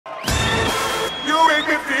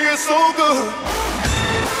make me feel so good.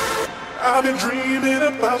 I've been dreaming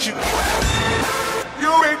about you.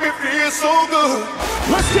 You make me feel so good.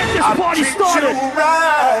 Let's get this party started. You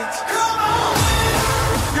right.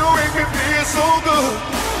 You make me feel so good.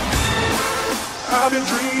 I've been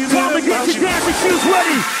dreaming Time to get about your you. dancing shoes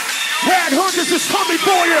ready. Headhunters is coming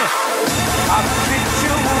for you.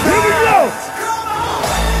 Here we go.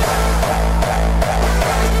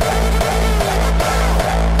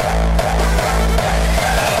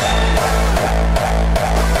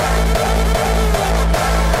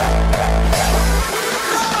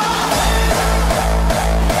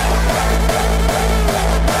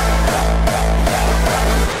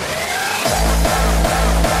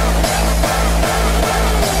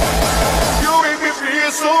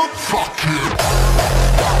 So fuck it.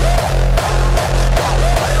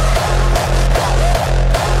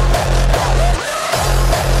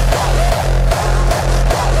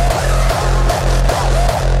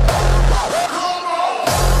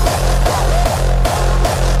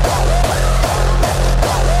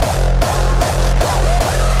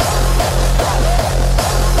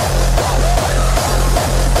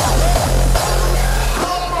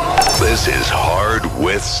 This is Hard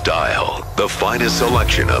with Style, the finest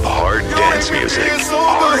selection of hard dance music.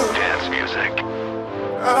 Hard dance music.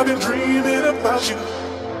 I've been dreaming about you.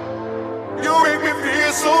 You make me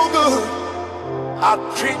feel so good. I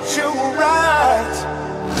treat you right.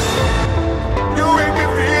 You make me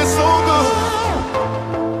feel so good.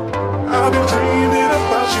 I've been dreaming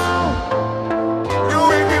about you. You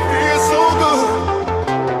make me feel so good.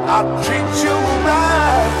 I treat you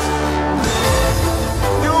right.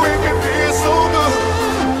 You make me feel so good.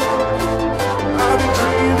 I've been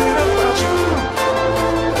dreaming about you.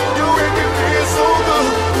 You make me feel so good.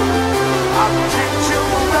 I treat you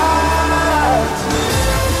right.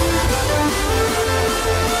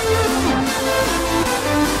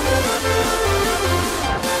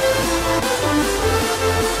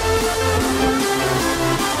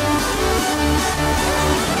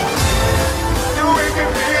 You make me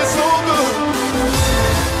feel so good.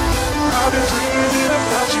 I've been dreaming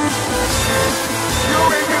about you. You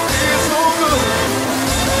make me feel so good.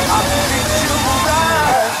 I treat you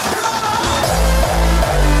right.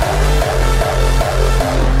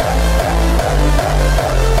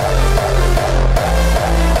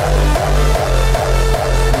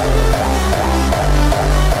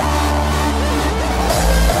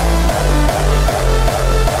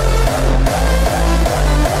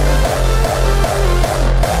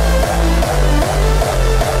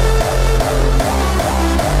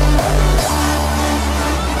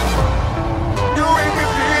 You make me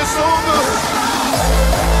feel so good.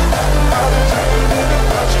 I've been dreaming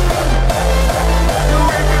about you. You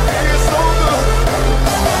make me feel so good.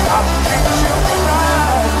 I treat you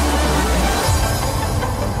right.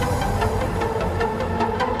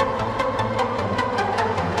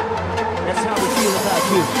 That's how we feel about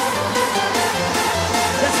you.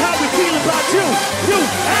 That's how we feel about you.